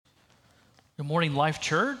Good morning, Life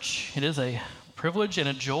Church. It is a privilege and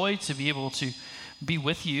a joy to be able to be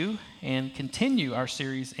with you and continue our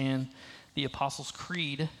series in the Apostles'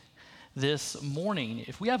 Creed this morning.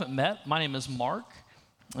 If we haven't met, my name is Mark,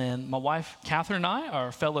 and my wife, Catherine, and I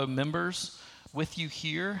are fellow members with you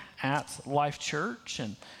here at Life Church,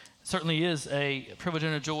 and it certainly is a privilege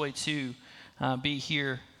and a joy to be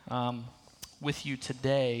here with you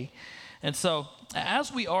today. And so,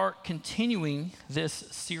 as we are continuing this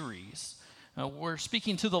series, we're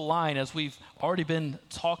speaking to the line, as we've already been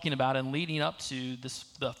talking about and leading up to this,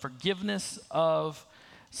 the forgiveness of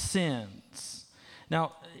sins.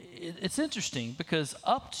 Now, it's interesting because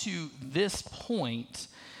up to this point,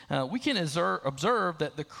 we can observe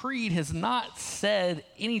that the creed has not said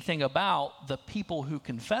anything about the people who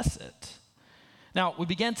confess it. Now, we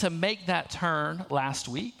began to make that turn last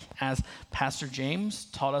week as Pastor James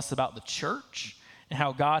taught us about the church and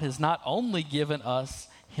how God has not only given us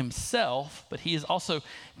himself, but he has also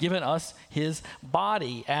given us his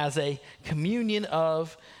body as a communion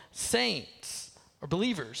of saints or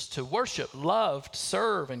believers to worship, love,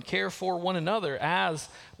 serve, and care for one another as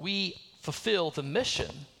we fulfill the mission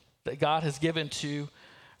that God has given to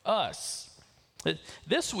us.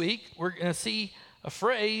 This week, we're going to see a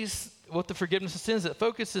phrase with the forgiveness of sins that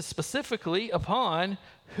focuses specifically upon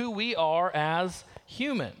who we are as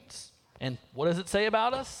humans. And what does it say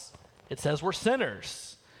about us? It says we're sinners.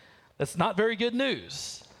 That's not very good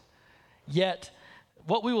news. Yet,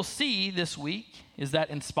 what we will see this week is that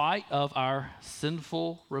in spite of our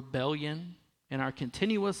sinful rebellion and our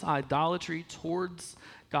continuous idolatry towards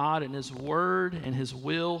God and his word and his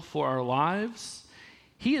will for our lives,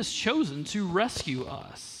 he has chosen to rescue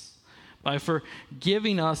us by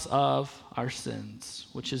forgiving us of our sins,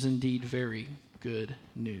 which is indeed very good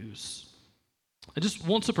news. I just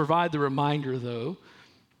want to provide the reminder, though,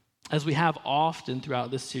 as we have often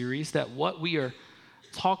throughout this series, that what we are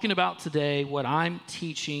talking about today, what I'm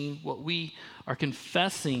teaching, what we are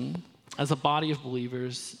confessing as a body of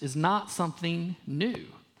believers is not something new,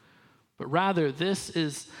 but rather this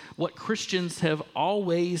is what Christians have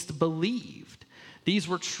always believed. These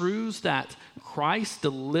were truths that Christ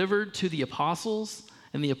delivered to the apostles,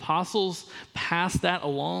 and the apostles passed that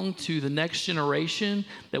along to the next generation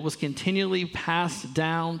that was continually passed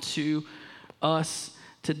down to us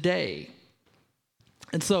today.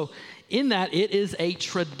 And so in that, it is a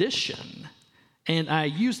tradition. And I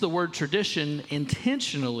use the word tradition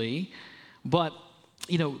intentionally, but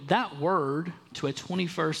that word to a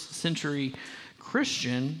 21st century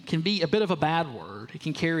Christian can be a bit of a bad word. It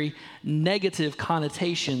can carry negative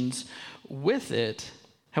connotations with it.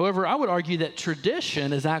 However, I would argue that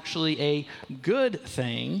tradition is actually a good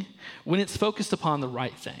thing when it's focused upon the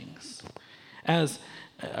right things. As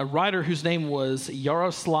a writer whose name was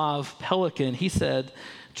Yaroslav Pelikan, he said,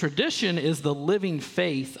 "Tradition is the living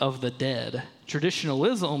faith of the dead.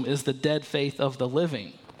 Traditionalism is the dead faith of the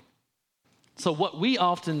living." So what we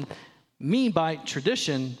often mean by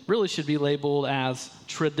tradition really should be labeled as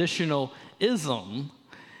traditionalism,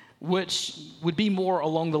 which would be more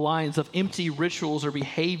along the lines of empty rituals or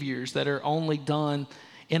behaviors that are only done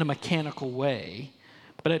in a mechanical way.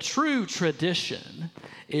 But a true tradition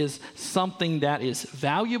is something that is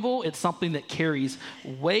valuable. It's something that carries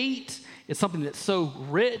weight. It's something that's so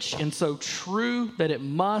rich and so true that it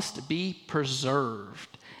must be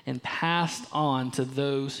preserved and passed on to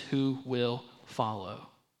those who will follow.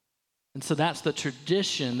 And so that's the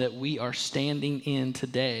tradition that we are standing in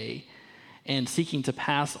today and seeking to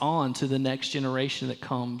pass on to the next generation that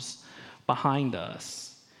comes behind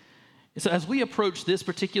us. So as we approach this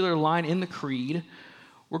particular line in the Creed,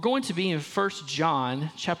 we're going to be in 1 John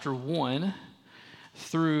chapter 1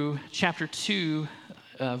 through chapter 2,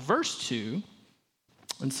 verse 2.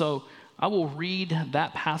 And so I will read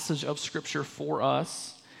that passage of Scripture for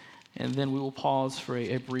us, and then we will pause for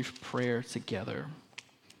a brief prayer together.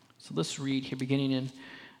 So let's read here, beginning in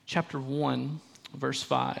chapter 1, verse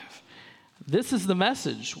 5. "This is the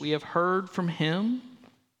message we have heard from him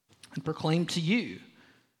and proclaimed to you,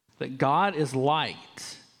 that God is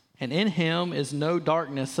light, and in him is no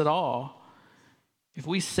darkness at all. If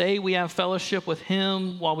we say we have fellowship with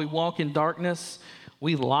him while we walk in darkness,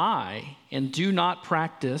 we lie and do not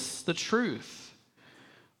practice the truth.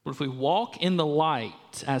 But if we walk in the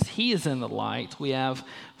light as he is in the light, we have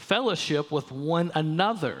fellowship with one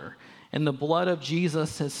another, and the blood of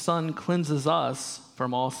Jesus, his son, cleanses us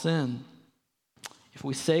from all sin. If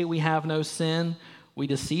we say we have no sin, we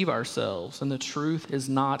deceive ourselves, and the truth is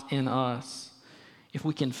not in us. If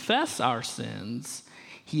we confess our sins,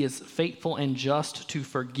 he is faithful and just to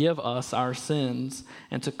forgive us our sins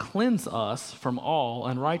and to cleanse us from all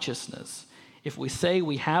unrighteousness. If we say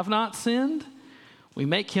we have not sinned, we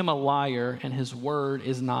make him a liar, and his word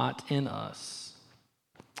is not in us.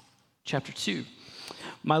 Chapter 2.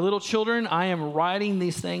 My little children, I am writing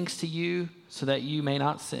these things to you so that you may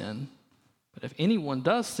not sin. But if anyone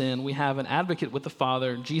does sin, we have an advocate with the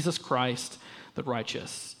Father, Jesus Christ, the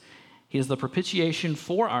righteous. He is the propitiation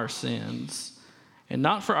for our sins, and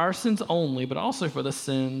not for our sins only, but also for the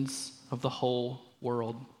sins of the whole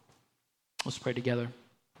world. Let's pray together.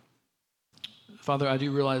 Father, I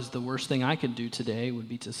do realize the worst thing I could do today would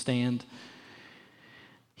be to stand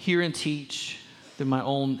here and teach through my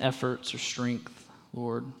own efforts or strength,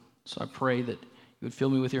 Lord. So I pray that you would fill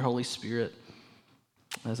me with your Holy Spirit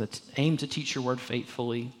as I aim to teach your word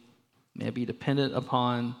faithfully. May I be dependent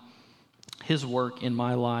upon his work in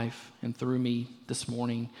my life and through me this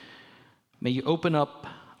morning. May you open up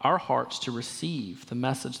our hearts to receive the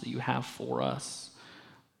message that you have for us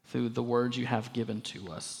through the words you have given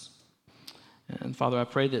to us. And Father, I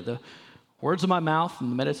pray that the words of my mouth and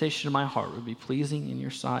the meditation of my heart would be pleasing in your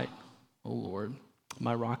sight, O Lord,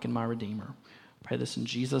 my rock and my redeemer. I pray this in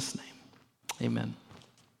Jesus' name. Amen.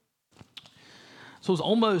 So it was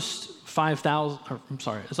almost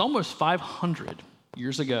 500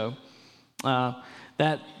 years ago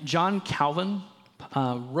that John Calvin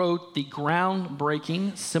wrote the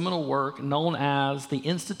groundbreaking seminal work known as the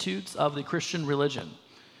Institutes of the Christian Religion.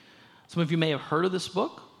 Some of you may have heard of this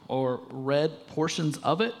book or read portions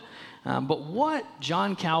of it, but what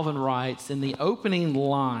John Calvin writes in the opening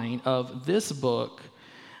line of this book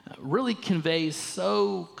really conveys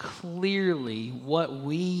so clearly what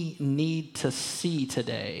we need to see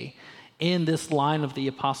today in this line of the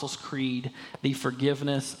Apostles' Creed, the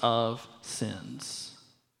forgiveness of sins.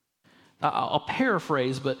 I'll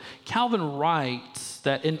paraphrase, but Calvin writes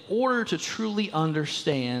that in order to truly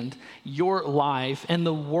understand your life and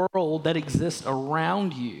the world that exists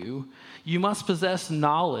around you, you must possess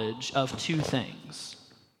knowledge of two things: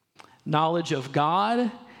 knowledge of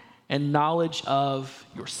God and knowledge of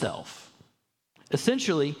yourself.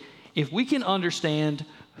 Essentially, if we can understand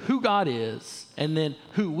who God is and then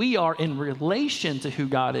who we are in relation to who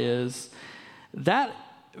God is, that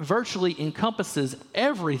virtually encompasses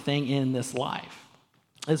everything in this life,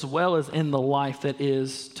 as well as in the life that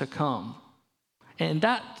is to come. And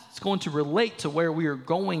that's going to relate to where we are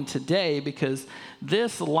going today, because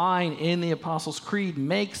this line in the Apostles' Creed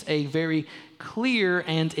makes a very clear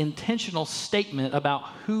and intentional statement about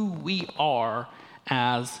who we are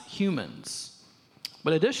as humans.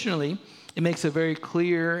 But additionally, it makes a very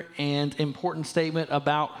clear and important statement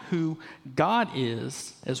about who God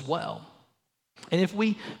is as well. And if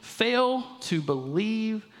we fail to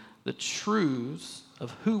believe the truths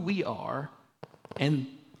of who we are and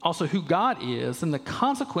also who God is, then the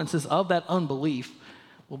consequences of that unbelief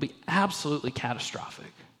will be absolutely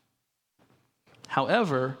catastrophic.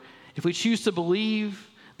 However, if we choose to believe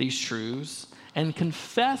these truths and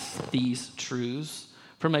confess these truths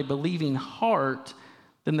from a believing heart,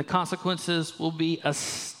 then the consequences will be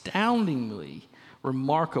astoundingly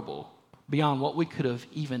remarkable beyond what we could have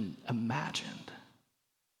even imagined.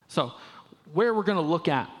 So where we're going to look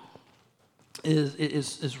at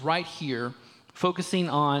is right here, focusing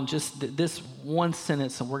on just this one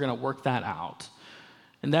sentence, and we're going to work that out.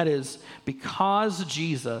 And that is, because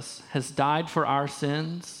Jesus has died for our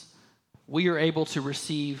sins, we are able to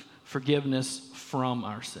receive forgiveness from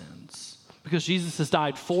our sins. Because Jesus has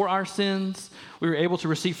died for our sins, we are able to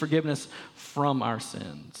receive forgiveness from our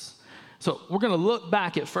sins. So we're going to look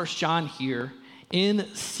back at 1 John here in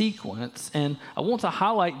sequence, and I want to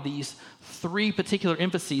highlight these three particular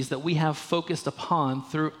emphases that we have focused upon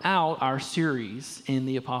throughout our series in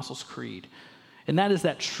the Apostles' Creed. And that is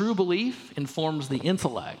that true belief informs the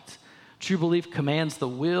intellect, true belief commands the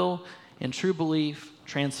will, and true belief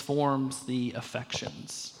transforms the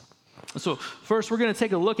affections. So first, we're going to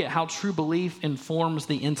take a look at how true belief informs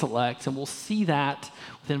the intellect, and we'll see that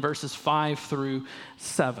within verses 5 through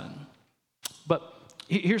 7. But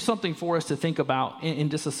here's something for us to think about in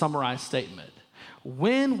just a summarized statement.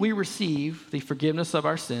 When we receive the forgiveness of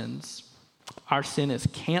our sin is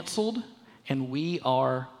canceled and we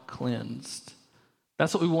are cleansed.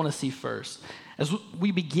 That's what we want to see first. As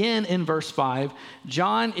we begin in verse 5,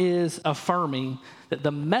 John is affirming that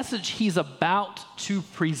the message he's about to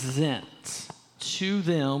present to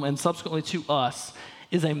them and subsequently to us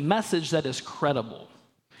is a message that is credible.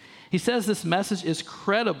 He says this message is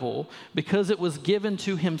credible because it was given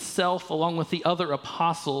to himself along with the other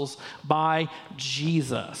apostles by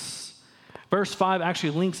Jesus. Verse 5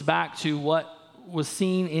 actually links back to what was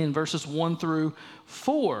seen in verses 1 through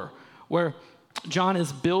 4, where John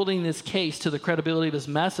is building this case to the credibility of his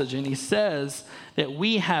message, and he says that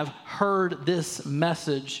we have heard this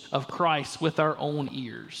message of Christ with our own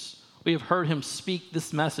ears. We have heard him speak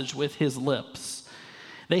this message with his lips.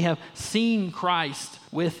 They have seen Christ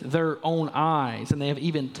with their own eyes, and they have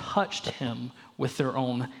even touched him with their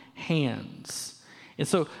own hands. And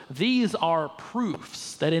so these are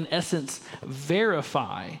proofs that in essence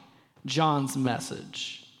verify John's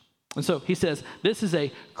message. And so he says, this is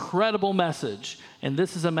a credible message, and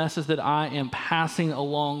this is a message that I am passing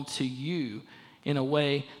along to you in a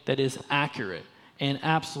way that is accurate and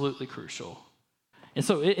absolutely crucial. And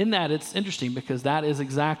so in that, it's interesting because that is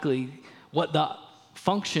exactly what the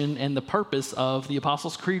function and the purpose of the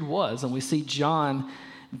Apostles' Creed was. And we see John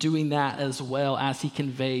doing that as well as he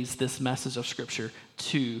conveys this message of Scripture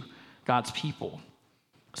to God's people.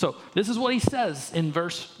 So this is what he says in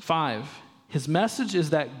verse 5. His message is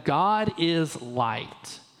that God is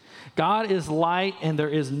light. God is light, and there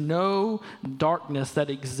is no darkness that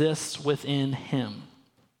exists within him.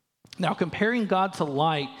 Now, comparing God to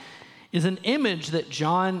light is an image that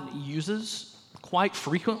John uses quite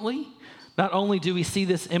frequently. Not only do we see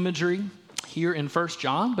this imagery here in 1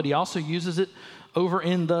 John, but he also uses it over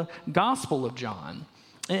in the Gospel of John.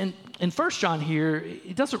 And in 1 John here,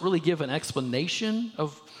 he doesn't really give an explanation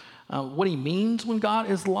of what he means when God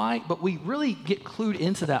is light, but we really get clued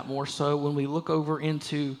into that more so when we look over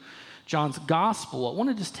into John's Gospel. I want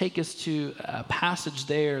to just take us to a passage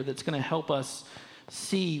there that's going to help us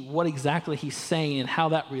see what exactly he's saying and how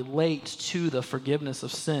that relates to the forgiveness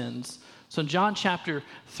of sins. So in John chapter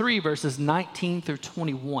 3, verses 19 through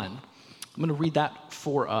 21, I'm going to read that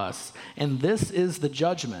for us. And this is the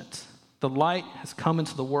judgment. The light has come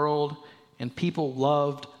into the world, and people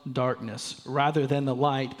loved darkness rather than the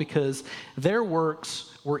light because their works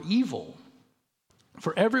were evil.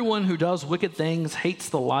 For everyone who does wicked things hates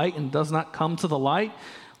the light and does not come to the light,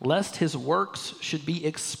 lest his works should be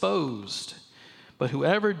exposed. But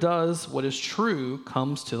whoever does what is true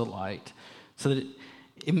comes to the light, so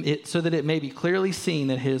that it may be clearly seen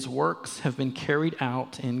that his works have been carried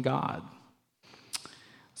out in God.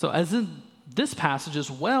 So as in this passage,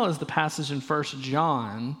 as well as the passage in 1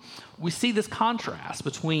 John, we see this contrast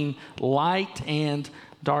between light and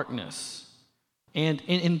darkness. And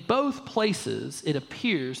in both places, it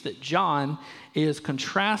appears that John is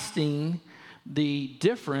contrasting the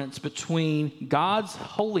difference between God's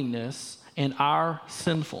holiness and our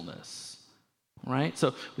sinfulness, right?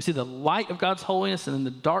 So we see the light of God's holiness and then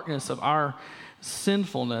the darkness of our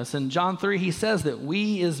sinfulness. In John 3, he says that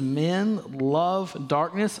we as men love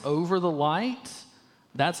darkness over the light.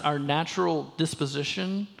 That's our natural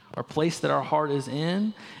disposition, or place that our heart is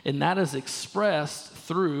in, and that is expressed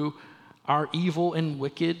through our evil and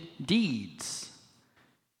wicked deeds.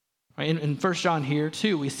 Right? In 1 John here,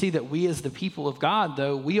 too, we see that we as the people of God,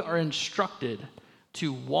 though, we are instructed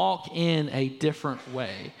to walk in a different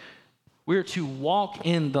way. We are to walk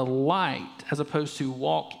in the light as opposed to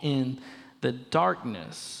walk in the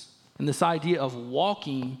darkness. And this idea of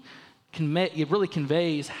walking, it really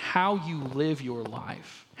conveys how you live your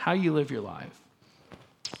life. How you live your life.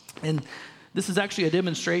 And this is actually a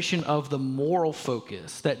demonstration of the moral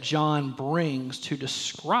focus that John brings to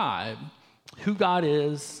describe who God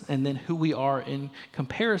is and then who we are in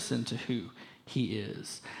comparison to who he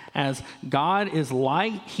is. As God is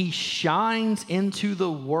light, he shines into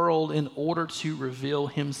the world in order to reveal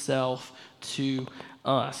himself to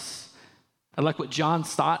us. I like what John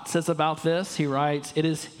Stott says about this. He writes, "It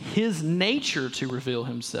is his nature to reveal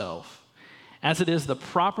himself, as it is the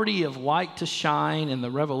property of light to shine, and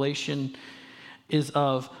the revelation is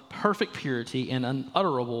of perfect purity and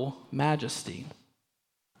unutterable majesty."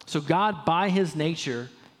 So God, by his nature,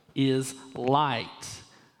 is light.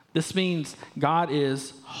 This means God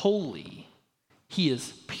is holy. He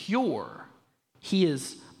is pure. He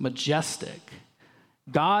is majestic.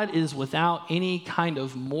 God is without any kind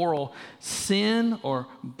of moral sin or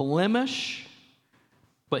blemish,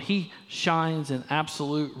 but he shines in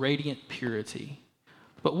absolute radiant purity.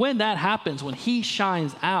 But when that happens, when he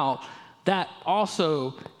shines out, that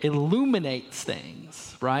also illuminates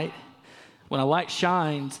things, right? When a light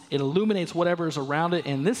shines, it illuminates whatever is around it.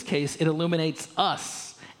 In this case, it illuminates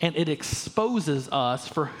us, and it exposes us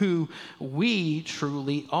for who we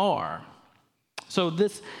truly are. So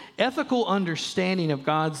this ethical understanding of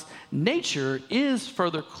God's nature is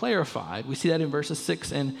further clarified. We see that in verses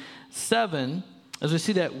 6 and 7, as we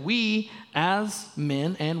see that we, as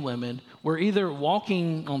men and women, we're either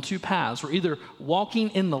walking on two paths. We're either walking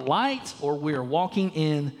in the light or we're walking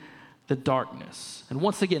in the darkness. And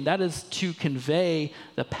once again, that is to convey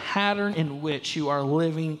the pattern in which you are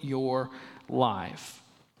living your life.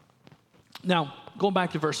 Now, going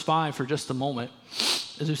back to verse 5 for just a moment,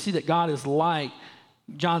 as we see that God is light,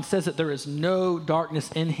 John says that there is no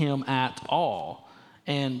darkness in him at all.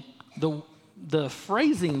 And the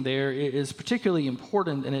phrasing there is particularly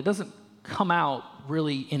important, and it doesn't come out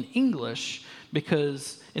really in English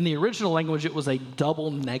because in the original language it was a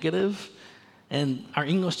double negative. And our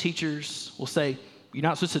English teachers will say, you're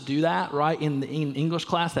not supposed to do that, right? In English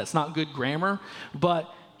class, that's not good grammar.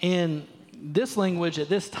 But in this language at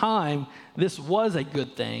this time, this was a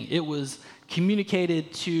good thing. It was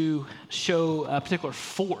communicated to show a particular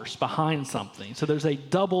force behind something. So there's a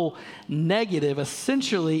double negative.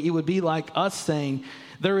 Essentially, it would be like us saying,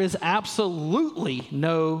 there is absolutely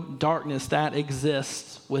no darkness that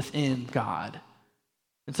exists within God.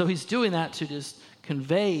 And so he's doing that to just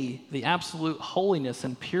convey the absolute holiness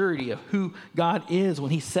and purity of who God is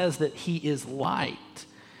when he says that he is light.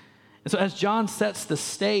 And so as John sets the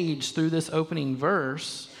stage through this opening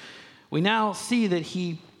verse, we now see that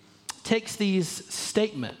he takes these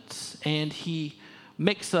statements and he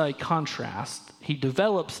makes a contrast. He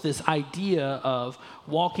develops this idea of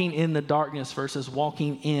walking in the darkness versus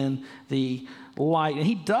walking in the light. And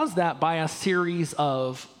he does that by a series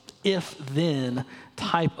of if-then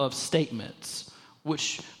type of statements,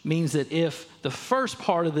 which means that if the first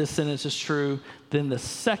part of this sentence is true, then the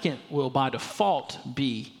second will by default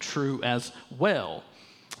be true as well.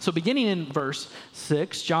 So beginning in verse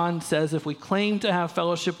 6, John says, if we claim to have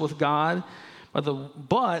fellowship with God,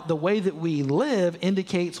 but the way that we live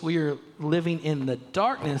indicates we are living in the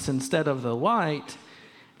darkness instead of the light,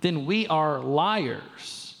 then we are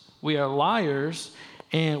liars. We are liars,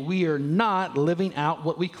 and we are not living out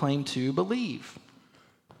what we claim to believe.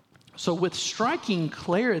 So with striking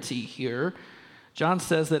clarity here, John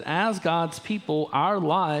says that as God's people, our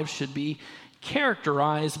lives should be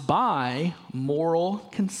characterized by moral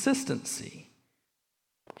consistency.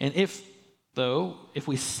 And if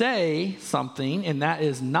we say something and that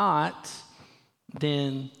is not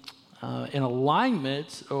then in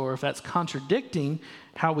alignment, or if that's contradicting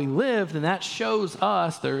how we live, then that shows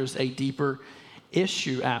us there's a deeper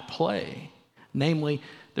issue at play. Namely,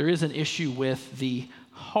 there is an issue with the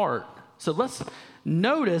heart. So let's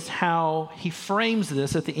notice how he frames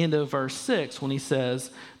this at the end of verse 6 when he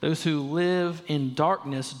says, those who live in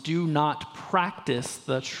darkness do not practice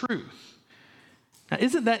the truth. Now,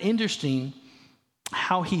 isn't that interesting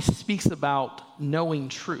how he speaks about knowing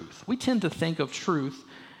truth? We tend to think of truth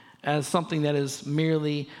as something that is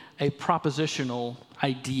merely a propositional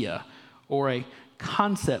idea or a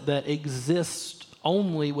concept that exists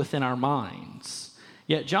only within our minds.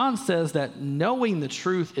 Yet John says that knowing the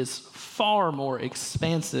truth is far more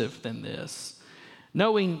expansive than this.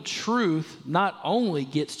 Knowing truth not only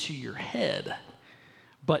gets to your head,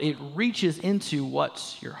 but it reaches into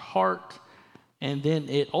what's your heart, and then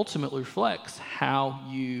it ultimately reflects how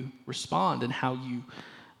you respond and how you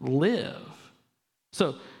live.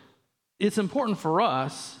 So it's important for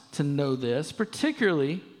us to know this,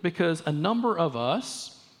 particularly because a number of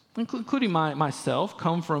us, including myself,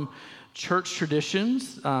 come from church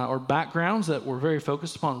traditions or backgrounds that were very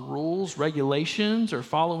focused upon rules, regulations, or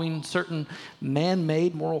following certain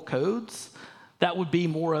man-made moral codes. That would be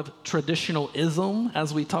more of traditionalism,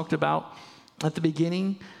 as we talked about at the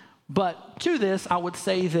beginning. But to this, I would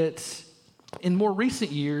say that in more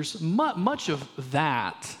recent years, much of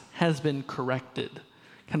that has been corrected.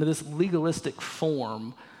 Kind of this legalistic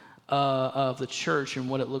form of the church and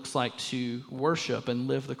what it looks like to worship and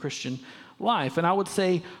live the Christian life. And I would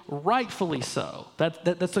say rightfully so.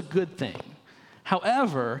 That's a good thing.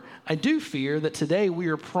 However, I do fear that today we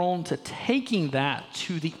are prone to taking that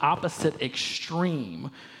to the opposite extreme,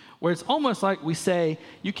 where it's almost like we say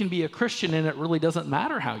you can be a Christian and it really doesn't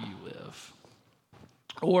matter how you live.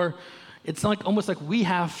 Or it's like almost like we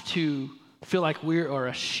have to feel like we are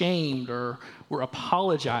ashamed or we're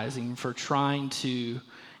apologizing for trying to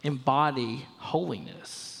embody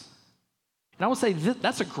holiness. And I would say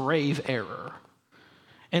that's a grave error,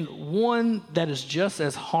 and one that is just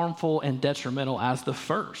as harmful and detrimental as the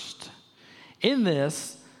first. In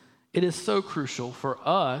this, it is so crucial for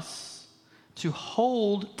us to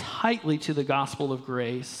hold tightly to the gospel of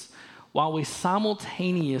grace while we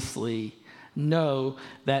simultaneously know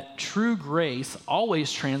that true grace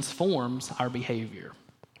always transforms our behavior.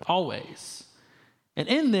 Always. And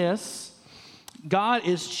in this, God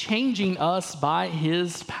is changing us by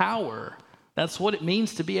his power. That's what it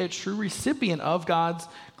means to be a true recipient of God's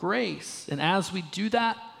grace. And as we do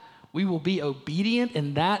that, we will be obedient,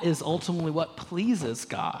 and that is ultimately what pleases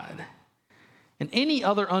God. And any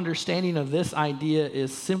other understanding of this idea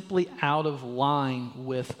is simply out of line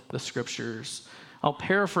with the scriptures, I'll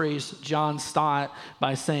paraphrase John Stott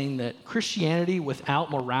by saying that Christianity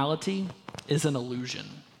without morality is an illusion.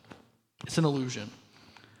 It's an illusion.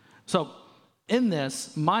 So in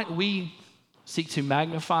this, might we seek to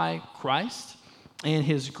magnify Christ and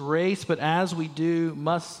his grace, but as we do,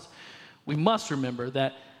 we must remember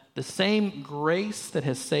that the same grace that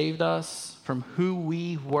has saved us from who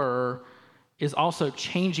we were is also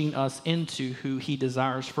changing us into who he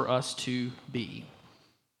desires for us to be.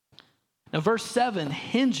 Now, verse 7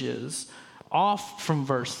 hinges off from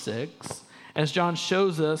verse 6 as John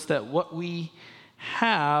shows us that what we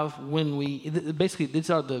have basically these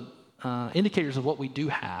are the indicators of what we do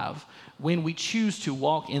have when we choose to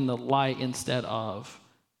walk in the light instead of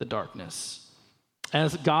the darkness.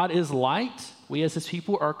 As God is light, we as his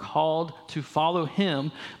people are called to follow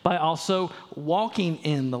him by also walking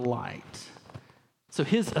in the light. So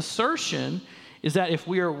his assertion is that if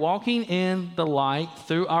we are walking in the light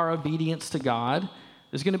through our obedience to God,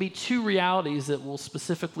 there's going to be two realities that will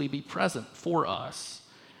specifically be present for us.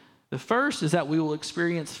 The first is that we will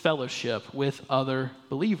experience fellowship with other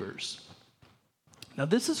believers. Now,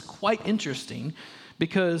 this is quite interesting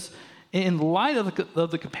because in light of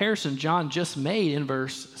the comparison John just made in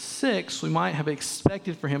verse 6, we might have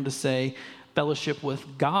expected for him to say fellowship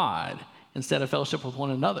with God instead of fellowship with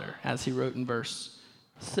one another, as he wrote in verse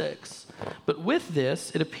 6. But with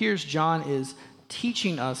this, it appears John is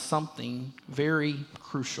teaching us something very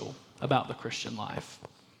crucial about the Christian life.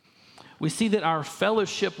 We see that our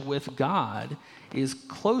fellowship with God is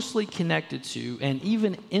closely connected to and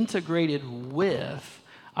even integrated with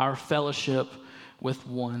our fellowship with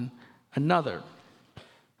one another.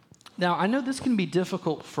 Now, I know this can be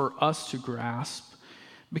difficult for us to grasp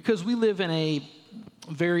because we live in a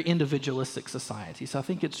very individualistic society. So I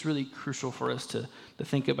think it's really crucial for us to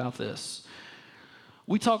think about this.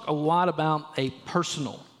 We talk a lot about a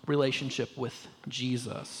personal relationship with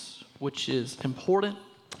Jesus, which is important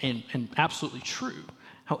and absolutely true.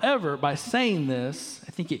 However, by saying this,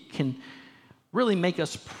 I think it can really make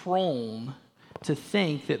us prone to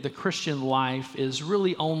think that the Christian life is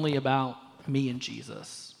really only about me and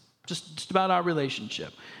Jesus. Just about our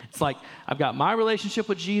relationship. It's like, I've got my relationship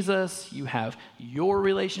with Jesus, you have your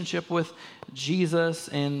relationship with Jesus,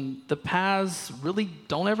 and the paths really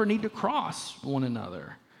don't ever need to cross one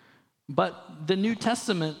another. But the New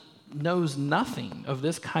Testament knows nothing of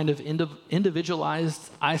this kind of individualized,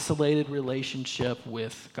 isolated relationship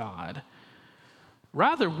with God.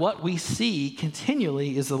 Rather, what we see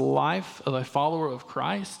continually is the life of a follower of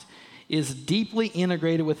Christ is deeply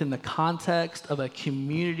integrated within the context of a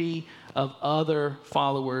community of other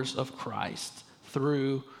followers of Christ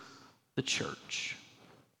through the church.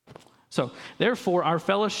 So, therefore, our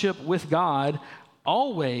fellowship with God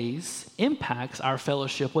always impacts our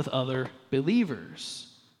fellowship with other believers.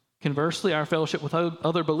 Conversely, our fellowship with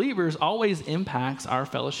other believers always impacts our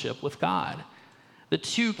fellowship with God. The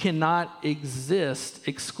two cannot exist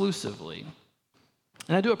exclusively.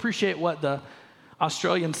 And I do appreciate what the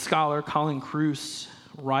Australian scholar Colin Kruse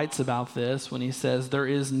writes about this when he says, there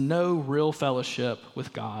is no real fellowship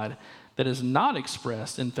with God that is not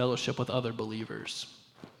expressed in fellowship with other believers.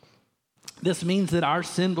 This means that our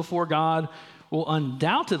sin before God will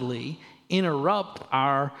undoubtedly interrupt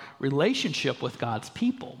our relationship with God's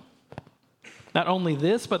people. Not only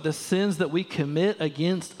this, but the sins that we commit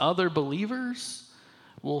against other believers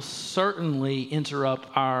will certainly interrupt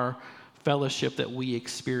our fellowship that we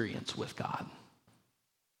experience with God.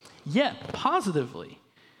 Yet, positively,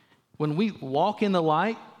 when we walk in the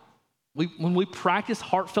light, when we practice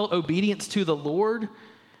heartfelt obedience to the Lord,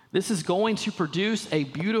 this is going to produce a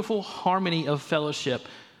beautiful harmony of fellowship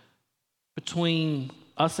between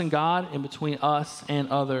us and God and between us and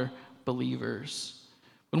other believers.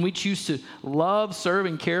 When we choose to love, serve,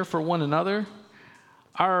 and care for one another,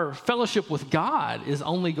 our fellowship with God is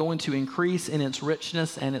only going to increase in its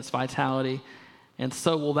richness and its vitality, and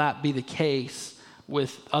so will that be the case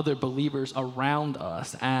with other believers around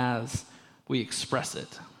us as we express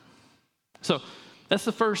it. So that's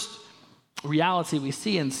the first reality we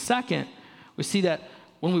see. And second, we see that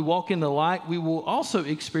when we walk in the light, we will also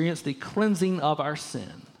experience the cleansing of our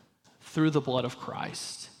sin through the blood of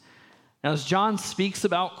Christ. Now, as John speaks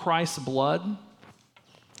about Christ's blood,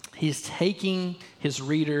 he's taking his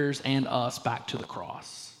readers and us back to the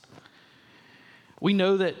cross. We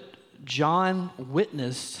know that John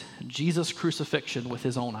witnessed Jesus' crucifixion with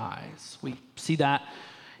his own eyes. We see that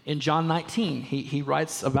in John 19. He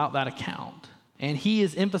writes about that account. And he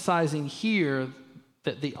is emphasizing here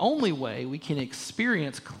that the only way we can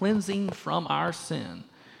experience cleansing from our sin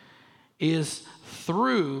is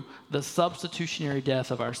through the substitutionary death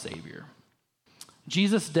of our Savior.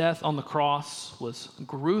 Jesus' death on the cross was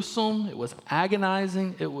gruesome, it was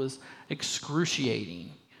agonizing, it was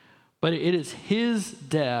excruciating. But it is his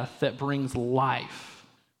death that brings life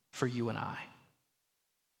for you and I.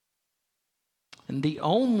 And the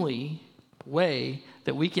only way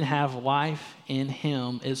that we can have life in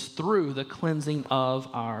him is through the cleansing of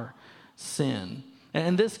our sin.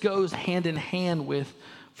 And this goes hand in hand with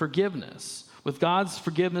forgiveness. With God's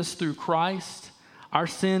forgiveness through Christ, our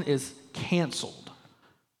sin is canceled.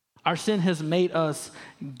 Our sin has made us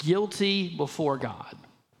guilty before God.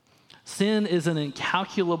 Sin is an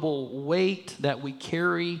incalculable weight that we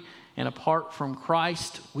carry, and apart from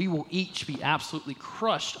Christ, we will each be absolutely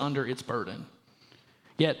crushed under its burden.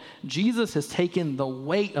 Yet, Jesus has taken the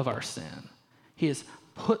weight of our sin. He has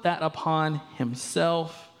put that upon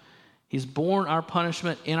himself. He's borne our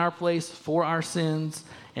punishment in our place for our sins,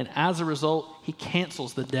 and as a result, he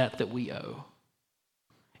cancels the debt that we owe.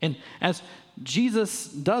 And as Jesus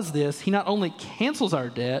does this, he not only cancels our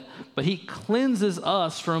debt, but he cleanses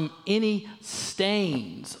us from any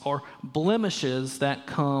stains or blemishes that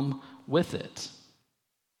come with it.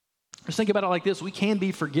 Just think about it like this. We can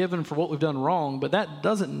be forgiven for what we've done wrong, but that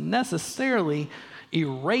doesn't necessarily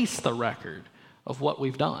erase the record of what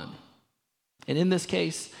we've done. And in this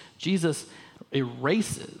case, Jesus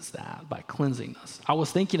erases that by cleansing us. I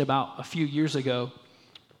was thinking about a few years ago,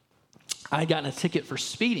 I had gotten a ticket for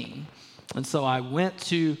speeding. And so I went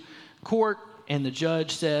to court, and the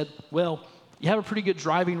judge said, well, you have a pretty good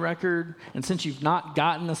driving record, and since you've not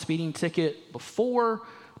gotten a speeding ticket before,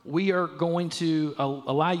 we are going to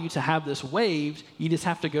allow you to have this waived. You just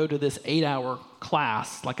have to go to this 8-hour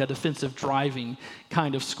class, like a defensive driving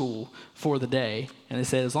kind of school for the day. And they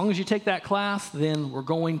said, as long as you take that class, then we're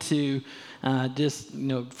going to just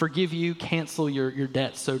forgive you, cancel your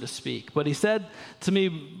debt, so to speak. But he said to me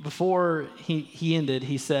before he ended,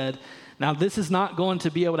 he said, now this is not going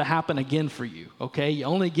to be able to happen again for you, okay? You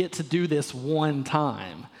only get to do this one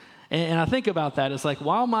time. And I think about that. It's like,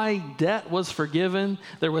 while my debt was forgiven,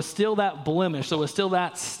 there was still that blemish. There was still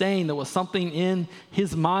that stain. There was something in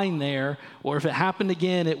his mind there, or if it happened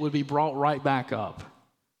again, it would be brought right back up.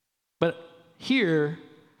 But here,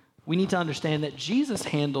 we need to understand that Jesus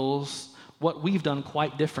handles what we've done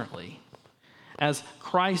quite differently. As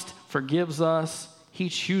Christ forgives us, he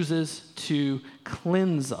chooses to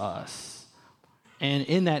cleanse us. And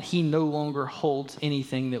in that, he no longer holds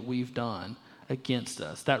anything that we've done against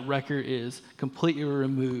us. That record is completely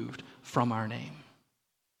removed from our name.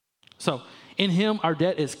 So, in him, our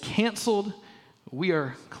debt is canceled. We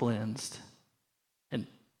are cleansed. And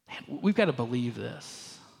we've got to believe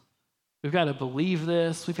this. We've got to believe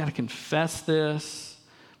this. We've got to confess this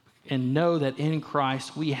and know that in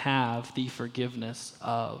Christ we have the forgiveness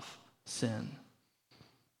of sin.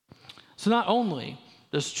 So not only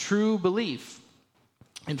does true belief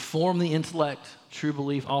inform the intellect, true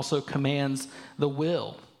belief also commands the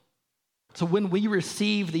will. So when we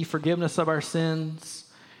receive the forgiveness of our sins,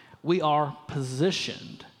 we are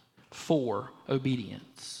positioned for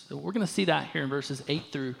obedience. So we're going to see that here in verses 8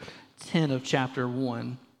 through 10 of chapter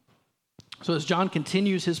 1. So as John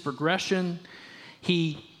continues his progression,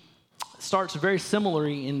 he starts very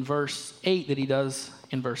similarly in verse 8 that he does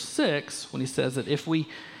in verse 6 when he says that if we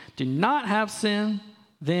do not have sin,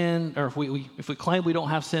 then, or if we claim we don't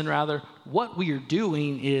have sin, rather, what we are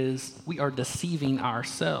doing is we are deceiving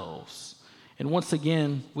ourselves. And once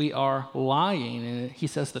again, we are lying. And he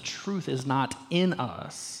says the truth is not in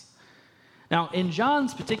us. Now, in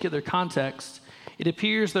John's particular context, it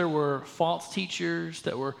appears there were false teachers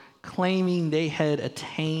that were claiming they had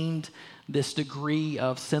attained this degree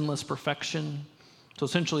of sinless perfection. So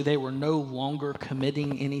essentially, they were no longer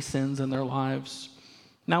committing any sins in their lives.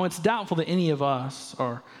 Now, it's doubtful that any of us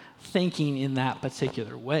are thinking in that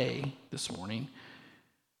particular way this morning.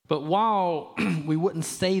 But while we wouldn't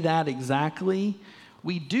say that exactly,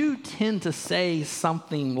 we do tend to say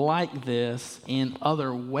something like this in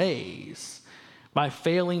other ways by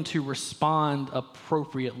failing to respond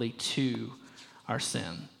appropriately to our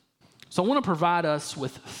sin. So I want to provide us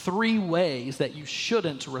with 3 ways that you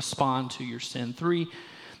shouldn't respond to your sin, 3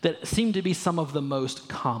 that seem to be some of the most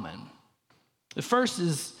common. The first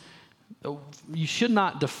is you should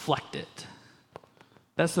not deflect it.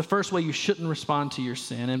 That's the first way you shouldn't respond to your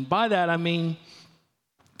sin. And by that, I mean,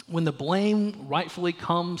 when the blame rightfully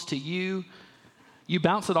comes to you, you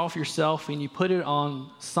bounce it off yourself and you put it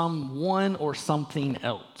on someone or something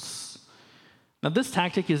else. Now, this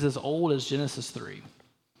tactic is as old as Genesis 3.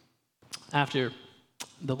 After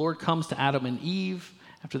the Lord comes to Adam and Eve,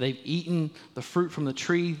 after they've eaten the fruit from the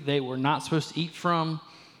tree they were not supposed to eat from,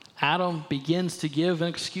 Adam begins to give an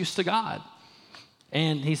excuse to God.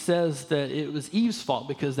 And he says that it was Eve's fault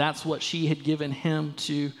because that's what she had given him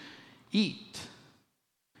to eat.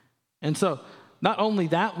 And so not only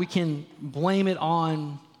that, we can blame it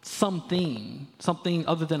on something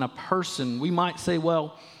other than a person. We might say,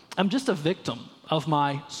 well, I'm just a victim of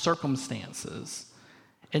my circumstances,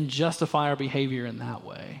 and justify our behavior in that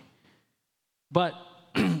way. But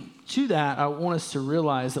to that, I want us to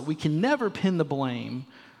realize that we can never pin the blame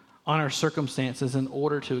on our circumstances in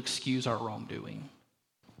order to excuse our wrongdoing.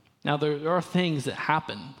 Now, there are things that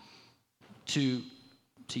happen to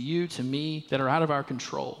you, to me, that are out of our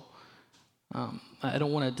control. I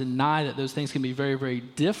don't want to deny that those things can be very, very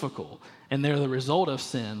difficult, and they're the result of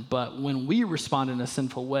sin. But when we respond in a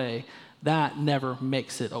sinful way, that never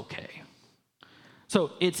makes it okay.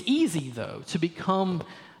 So it's easy, though, to become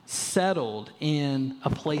settled in a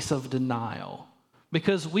place of denial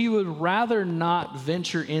because we would rather not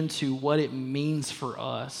venture into what it means for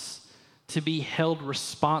us to be held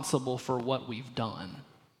responsible for what we've done.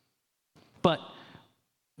 But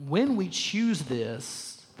when we choose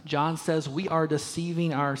this, John says we are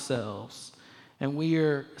deceiving ourselves and we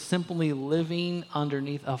are simply living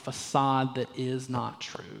underneath a facade that is not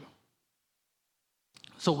true.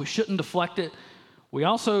 So we shouldn't deflect it. We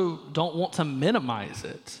also don't want to minimize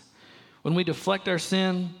it. When we deflect our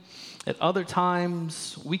sin, at other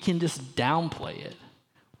times, we can just downplay it.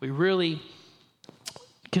 We really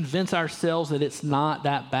convince ourselves that it's not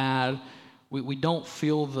that bad. We don't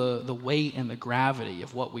feel the weight and the gravity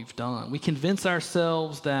of what we've done. We convince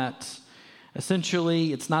ourselves that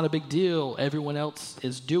essentially it's not a big deal. Everyone else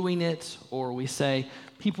is doing it. Or we say,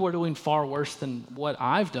 people are doing far worse than what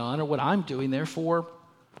I've done or what I'm doing, therefore,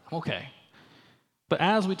 okay. But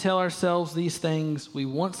as we tell ourselves these things, we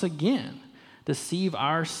once again deceive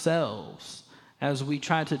ourselves as we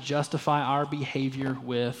try to justify our behavior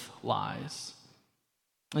with lies.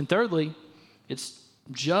 And thirdly, it's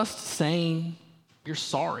just saying you're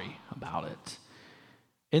sorry about it.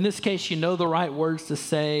 In this case, you know the right words to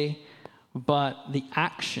say, but the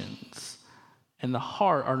actions and the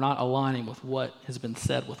heart are not aligning with what has been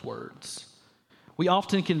said with words. We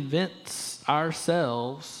often convince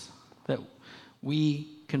ourselves that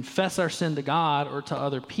we confess our sin to God or to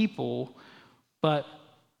other people, but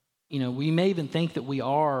we may even think that we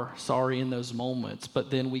are sorry in those moments, but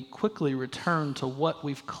then we quickly return to what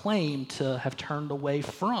we've claimed to have turned away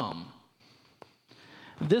from.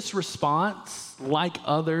 This response, like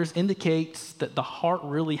others, indicates that the heart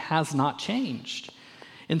really has not changed.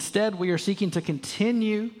 Instead, we are seeking to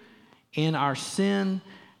continue in our sin,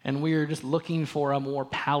 and we are just looking for a more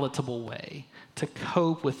palatable way to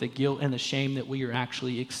cope with the guilt and the shame that we are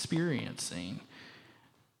actually experiencing.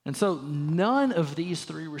 And so none of these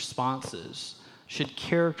three responses should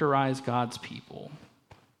characterize God's people.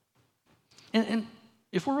 And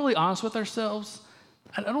if we're really honest with ourselves,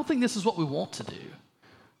 I don't think this is what we want to do.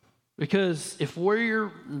 Because if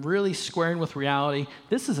we're really squaring with reality,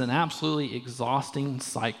 this is an absolutely exhausting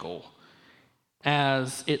cycle.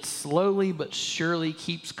 As it slowly but surely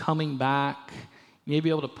keeps coming back, you may be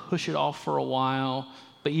able to push it off for a while,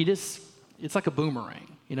 but it's like a boomerang.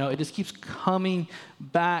 It just keeps coming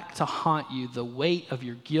back to haunt you, the weight of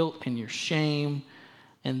your guilt and your shame,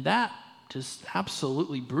 and that just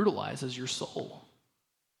absolutely brutalizes your soul.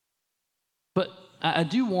 But I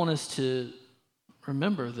do want us to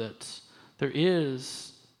remember that there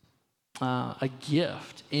is a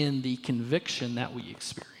gift in the conviction that we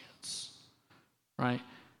experience, right?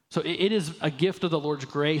 So it is a gift of the Lord's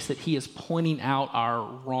grace that He is pointing out our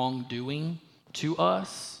wrongdoing to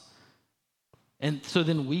us. And so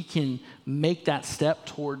then we can make that step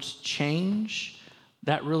towards change.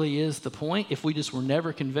 That really is the point. If we just were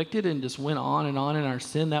never convicted and just went on in our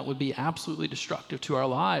sin, that would be absolutely destructive to our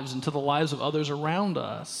lives and to the lives of others around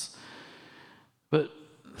us. But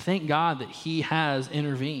thank God that He has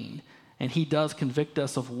intervened and He does convict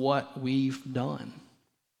us of what we've done.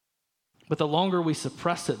 But the longer we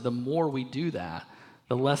suppress it, the more we do that,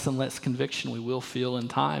 the less and less conviction we will feel in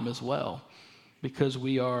time as well, because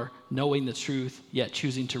we are knowing the truth, yet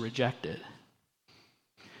choosing to reject it.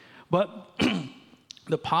 But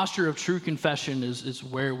the posture of true confession is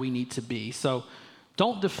where we need to be. So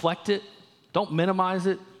don't deflect it, don't minimize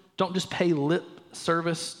it, don't just pay lip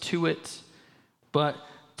service to it, but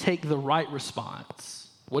take the right response.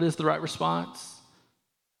 What is the right response?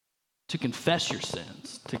 To confess your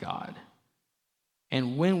sins to God.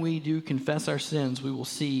 And when we do confess our sins, we will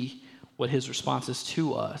see what His response is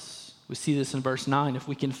to us. We see this in verse 9. If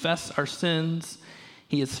we confess our sins,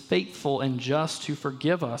 He is faithful and just to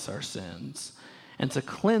forgive us our sins and to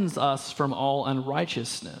cleanse us from all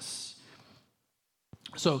unrighteousness.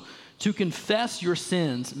 So To confess your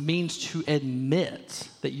sins means to admit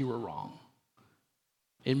that you were wrong.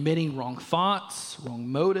 Admitting wrong thoughts, wrong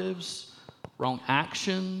motives, wrong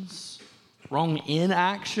actions, wrong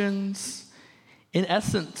inactions. In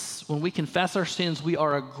essence, when we confess our sins, we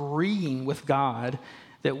are agreeing with God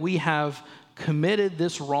that we have committed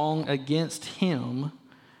this wrong against him,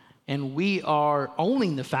 and we are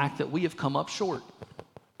owning the fact that we have come up short.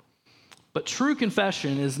 But true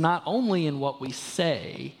confession is not only in what we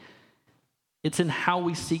say, it's in how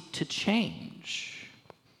we seek to change.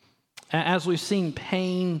 As we've seen,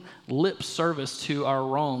 paying lip service to our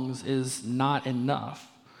wrongs is not enough.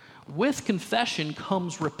 With confession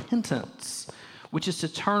comes repentance, which is to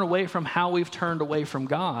turn away from how we've turned away from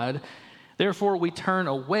God. Therefore, we turn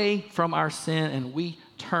away from our sin and we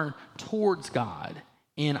turn towards God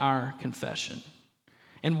in our confession.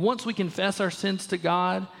 And once we confess our sins to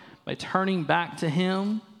God by turning back to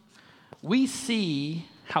him, we see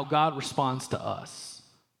how God responds to us.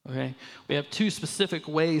 Okay? We have two specific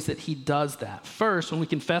ways that he does that. First, when we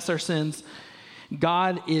confess our sins,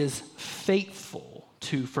 God is faithful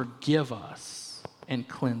to forgive us and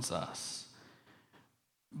cleanse us.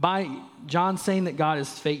 By John saying that God is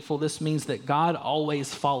faithful, this means that God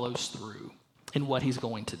always follows through in what he's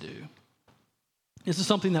going to do. This is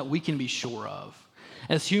something that we can be sure of.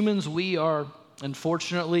 As humans, we are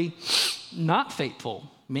unfortunately not faithful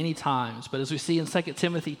many times, but as we see in 2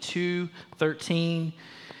 Timothy 2:13,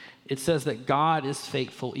 it says that God is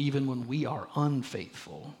faithful even when we are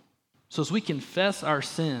unfaithful. So as we confess our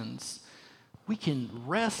sins, we can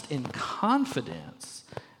rest in confidence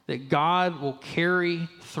that God will carry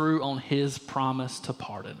through on his promise to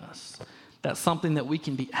pardon us. That's something that we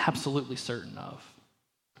can be absolutely certain of.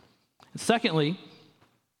 And secondly,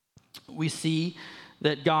 we see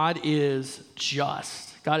that God is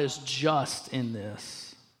just. God is just in this.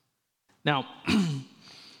 Now,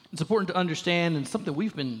 it's important to understand, and something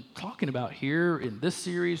we've been talking about here in this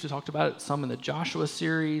series, we talked about it some in the Joshua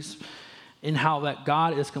series, in how that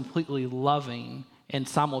God is completely loving and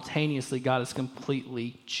simultaneously God is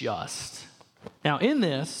completely just. Now, in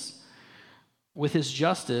this, with his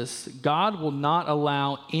justice, God will not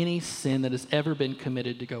allow any sin that has ever been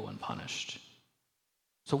committed to go unpunished.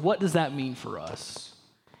 So what does that mean for us?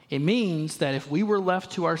 It means that if we were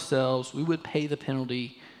left to ourselves, we would pay the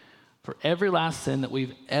penalty for every last sin that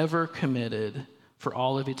we've ever committed for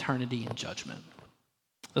all of eternity in judgment.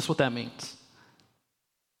 That's what that means.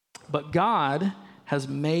 But God has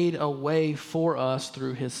made a way for us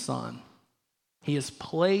through his Son. He has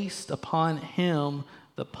placed upon him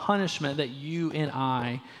the punishment that you and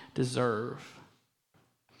I deserve.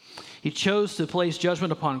 He chose to place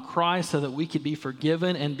judgment upon Christ so that we could be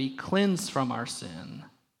forgiven and be cleansed from our sin.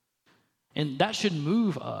 And that should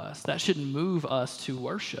move us. That should move us to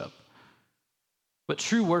worship. But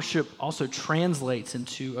true worship also translates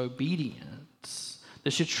into obedience.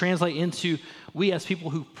 This should translate into we as people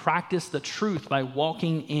who practice the truth by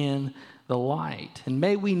walking in the light. And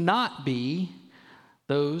may we not be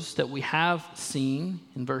those that we have seen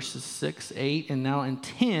in verses 6, 8, and now in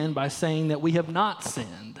 10 by saying that we have not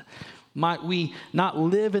sinned. Might we not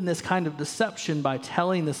live in this kind of deception by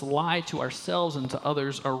telling this lie to ourselves and to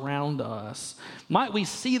others around us? Might we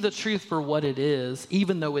see the truth for what it is,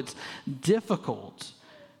 even though it's difficult,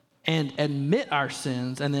 and admit our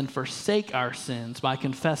sins and then forsake our sins by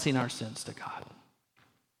confessing our sins to God?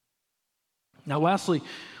 Now, lastly,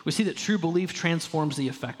 we see that true belief transforms the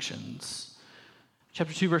affections.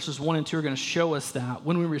 Chapter 2, verses 1 and 2 are going to show us that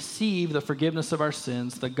when we receive the forgiveness of our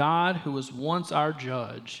sins, the God who was once our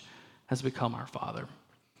judge has become our Father.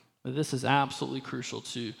 This is absolutely crucial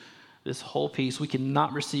to this whole piece. We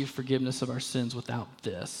cannot receive forgiveness of our sins without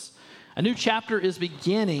this. A new chapter is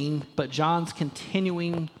beginning, but John's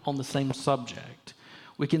continuing on the same subject.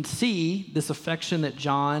 We can see this affection that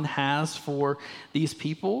John has for these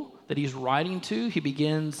people that he's writing to. He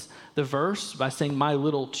begins the verse by saying, "My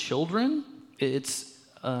little children." It's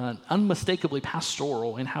unmistakably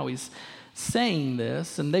pastoral in how he's saying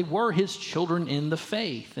this, and they were his children in the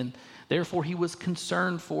faith, and therefore he was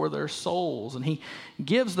concerned for their souls, and he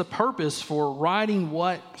gives the purpose for writing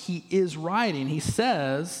what he is writing. He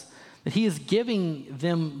says that he is giving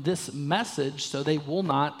them this message so they will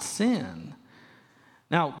not sin.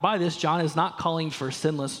 Now, by this, John is not calling for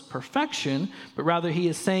sinless perfection, but rather he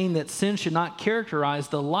is saying that sin should not characterize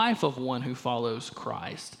the life of one who follows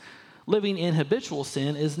Christ. Living in habitual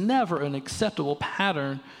sin is never an acceptable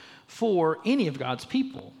pattern for any of God's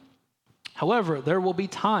people. However, there will be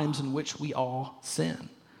times in which we all sin.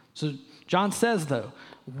 So John says, though,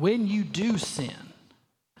 when you do sin,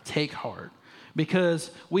 take heart, because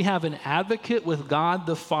we have an advocate with God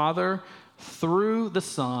the Father through the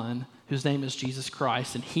Son, whose name is Jesus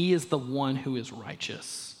Christ, and he is the one who is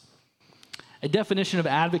righteous. A definition of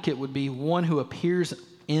advocate would be one who appears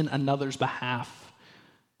in another's behalf.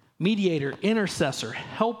 Mediator, intercessor,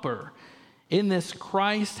 helper. In this,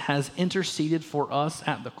 Christ has interceded for us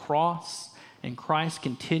at the cross, and Christ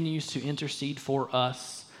continues to intercede for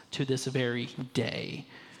us to this very day.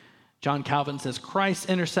 John Calvin says, Christ's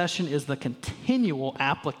intercession is the continual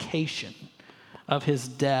application of his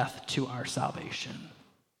death to our salvation.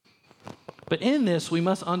 But in this, we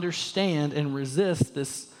must understand and resist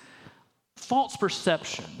this false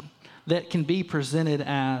perception that can be presented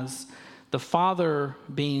as the Father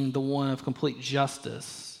being the one of complete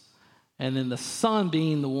justice, and then the Son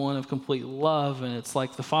being the one of complete love. And it's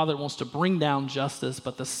like the Father wants to bring down justice,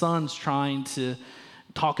 but the Son's trying to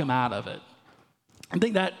talk him out of it. I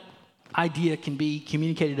think that idea can be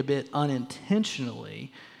communicated a bit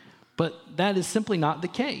unintentionally, but that is simply not the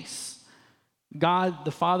case. God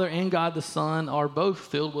the Father and God the Son are both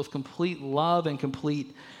filled with complete love and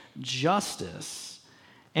complete justice.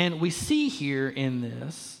 And we see here in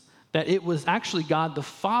this that it was actually God the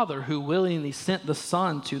Father who willingly sent the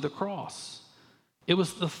Son to the cross. It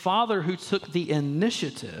was the Father who took the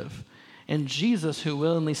initiative, and Jesus who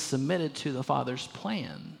willingly submitted to the Father's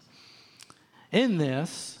plan. In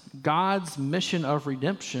this, God's mission of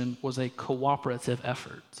redemption was a cooperative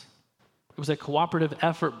effort. It was a cooperative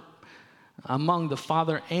effort among the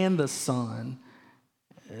Father and the Son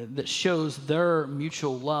that shows their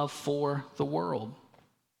mutual love for the world.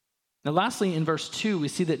 Now, lastly, in verse 2, we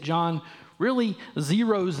see that John really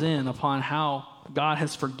zeroes in upon how God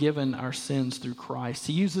has forgiven our sins through Christ.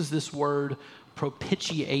 He uses this word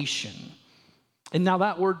propitiation. And now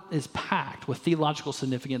that word is packed with theological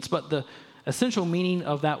significance, but the essential meaning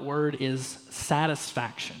of that word is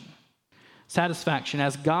satisfaction. Satisfaction,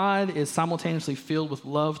 as God is simultaneously filled with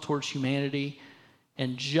love towards humanity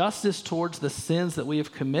and justice towards the sins that we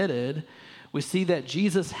have committed, we see that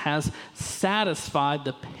Jesus has satisfied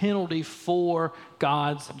the penalty for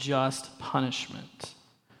God's just punishment.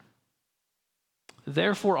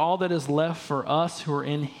 Therefore, all that is left for us who are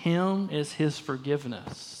in him is his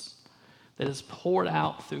forgiveness that is poured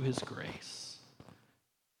out through his grace.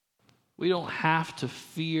 We don't have to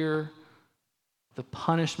fear the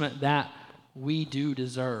punishment that we do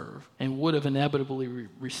deserve and would have inevitably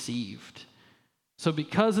received. So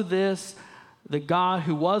because of this, the God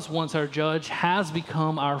who was once our judge has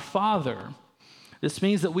become our Father. This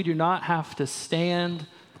means that we do not have to stand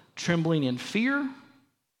trembling in fear,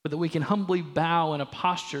 but that we can humbly bow in a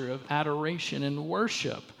posture of adoration and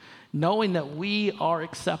worship, knowing that we are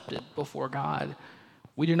accepted before God.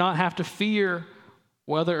 We do not have to fear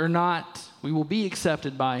whether or not we will be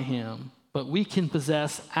accepted by him, but we can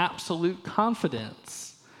possess absolute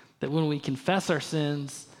confidence that when we confess our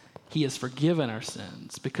sins, he has forgiven our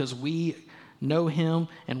sins because we know him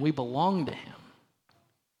and we belong to him.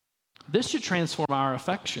 This should transform our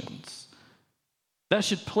affections. That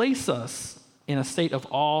should place us in a state of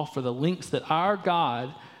awe for the lengths that our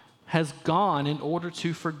God has gone in order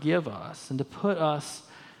to forgive us and to put us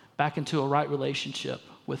back into a right relationship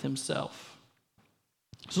with himself.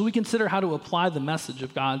 So we consider how to apply the message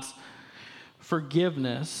of God's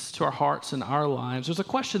forgiveness to our hearts and our lives. There's a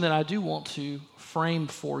question that I do want to frame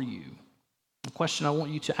for you, a question I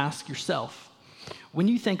want you to ask yourself. When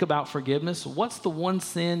you think about forgiveness, what's the one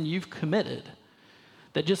sin you've committed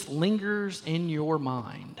that just lingers in your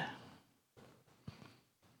mind?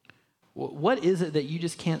 What is it that you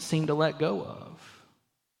just can't seem to let go of?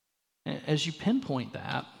 As you pinpoint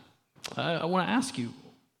that, I want to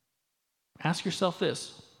ask yourself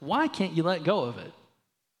this: why can't you let go of it?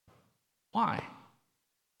 Why?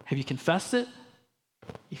 Have you confessed it?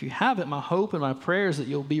 If you haven't, my hope and my prayer is that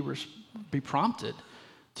you'll be prompted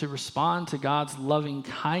to respond to God's loving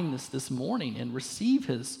kindness this morning and receive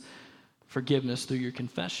his forgiveness through your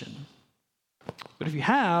confession. But if you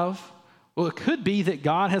have, well, it could be that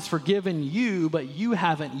God has forgiven you, but you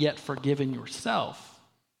haven't yet forgiven yourself.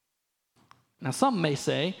 Now, some may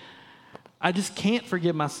say, I just can't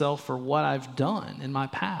forgive myself for what I've done in my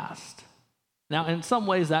past. Now, in some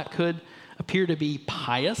ways, that could appear to be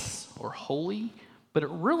pious or holy, but it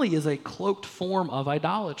really is a cloaked form of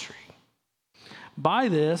idolatry. By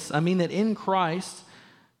this, I mean that in Christ,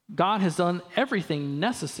 God has done everything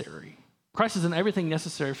necessary. Christ has done everything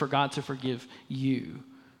necessary for God to forgive you.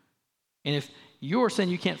 And if you're saying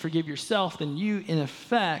you can't forgive yourself, then you, in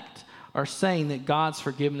effect, are saying that God's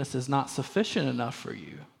forgiveness is not sufficient enough for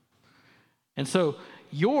you. And so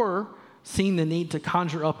you're seeing the need to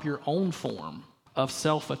conjure up your own form of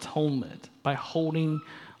self-atonement by holding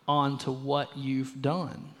on to what you've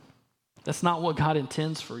done. That's not what God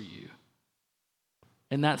intends for you.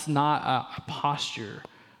 And that's not a posture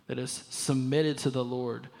that is submitted to the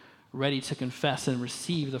Lord, ready to confess and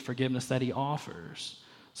receive the forgiveness that he offers.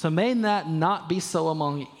 So may that not be so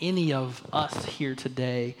among any of us here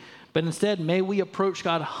today, but instead may we approach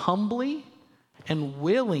God humbly and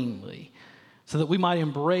willingly so that we might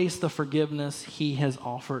embrace the forgiveness he has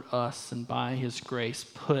offered us and by his grace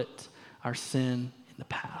put our sin in the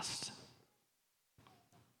past.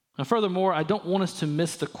 And furthermore, I don't want us to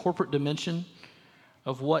miss the corporate dimension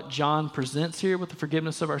of what John presents here with the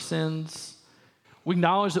forgiveness of our sins. We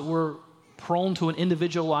acknowledge that we're prone to an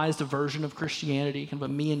individualized version of Christianity, kind of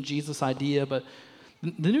a me and Jesus idea, but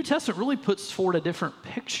the New Testament really puts forward a different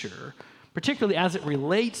picture, particularly as it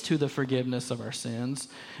relates to the forgiveness of our sins.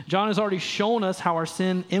 John has already shown us how our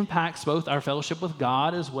sin impacts both our fellowship with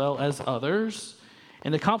God as well as others.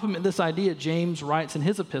 And to complement this idea, James writes in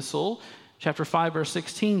his epistle, chapter 5, verse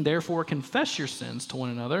 16, "Therefore confess your sins to one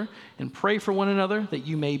another and pray for one another that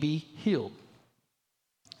you may be healed."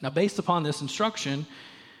 Now, based upon this instruction,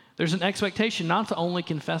 there's an expectation not to only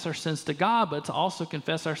confess our sins to God, but to also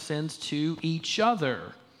confess our sins to each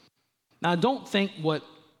other. Now, I don't think what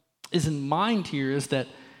is in mind here is that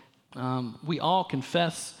we all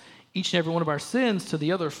confess each and every one of our sins to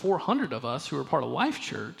the other 400 of us who are part of Life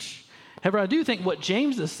Church. However, I do think what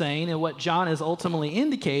James is saying and what John is ultimately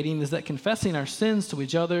indicating is that confessing our sins to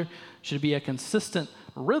each other should be a consistent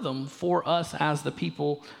rhythm for us as the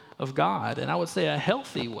people of God. And I would say a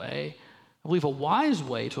healthy way, I believe a wise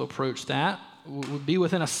way to approach that would be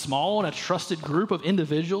within a small and a trusted group of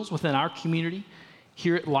individuals within our community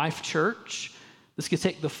here at Life Church. This could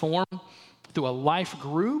take the form through a life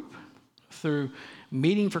group, through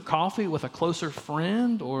meeting for coffee with a closer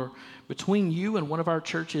friend, or between you and one of our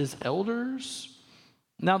church's elders.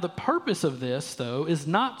 Now, the purpose of this, though, is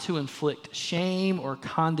not to inflict shame or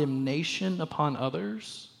condemnation upon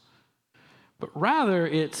others, but rather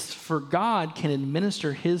it's for God can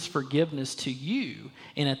administer his forgiveness to you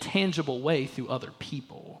in a tangible way through other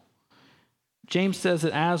people. James says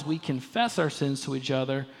that as we confess our sins to each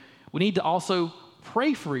other, we need to also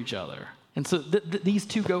pray for each other. And so these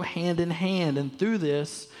two go hand in hand. And through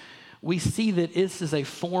this, we see that this is a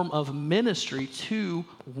form of ministry to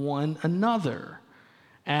one another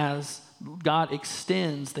as God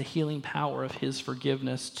extends the healing power of his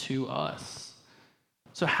forgiveness to us.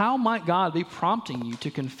 So how might God be prompting you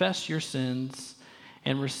to confess your sins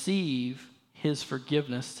and receive his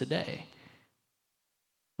forgiveness today?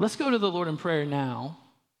 Let's go to the Lord in prayer now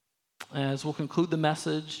as we'll conclude the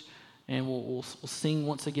message and we'll sing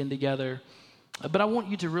once again together. But I want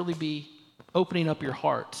you to really be opening up your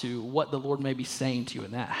heart to what the Lord may be saying to you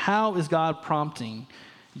in that. How is God prompting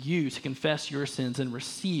you to confess your sins and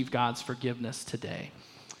receive God's forgiveness today?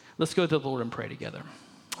 Let's go to the Lord and pray together.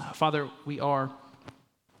 Father, we are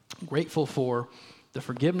grateful for the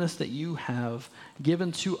forgiveness that you have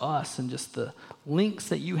given to us and just the lengths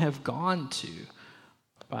that you have gone to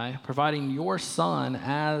by providing your Son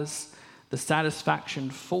as the satisfaction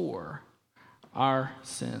for our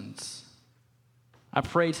sins. I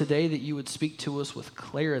pray today that you would speak to us with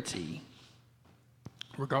clarity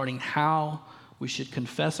regarding how we should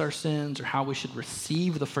confess our sins or how we should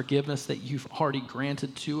receive the forgiveness that you've already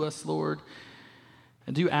granted to us, Lord.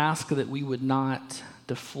 I do ask that we would not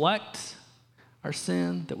deflect our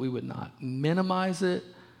sin, that we would not minimize it,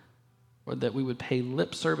 or that we would pay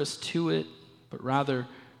lip service to it, but rather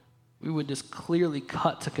we would just clearly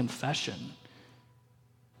cut to confession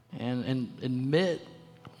and admit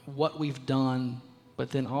what we've done, but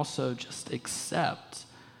then also just accept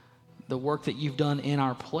the work that you've done in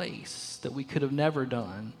our place that we could have never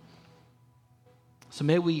done. So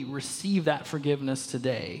may we receive that forgiveness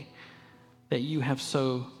today that you have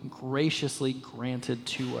so graciously granted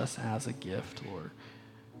to us as a gift, Lord.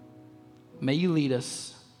 May you lead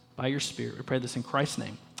us by your Spirit. We pray this in Christ's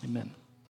name. Amen.